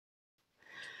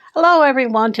Hello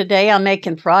everyone, today I'm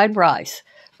making fried rice.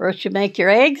 First you make your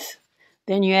eggs,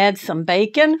 then you add some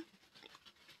bacon,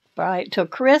 fry it to a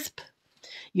crisp.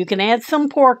 You can add some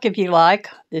pork if you like.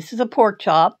 This is a pork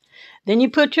chop. Then you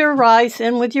put your rice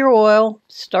in with your oil,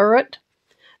 stir it.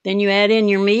 Then you add in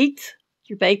your meats,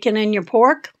 your bacon and your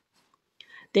pork.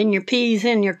 Then your peas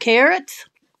and your carrots.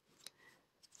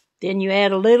 Then you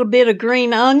add a little bit of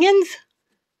green onions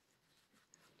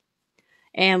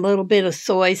and a little bit of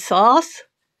soy sauce.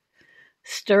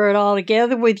 Stir it all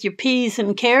together with your peas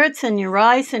and carrots and your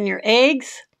rice and your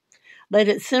eggs. Let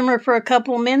it simmer for a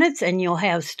couple of minutes and you'll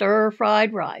have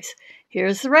stir-fried rice.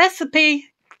 Here's the recipe.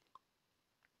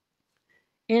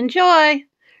 Enjoy.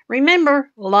 Remember,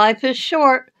 life is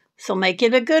short, so make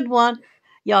it a good one.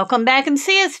 Y'all come back and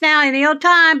see us now any old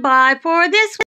time. Bye for this one.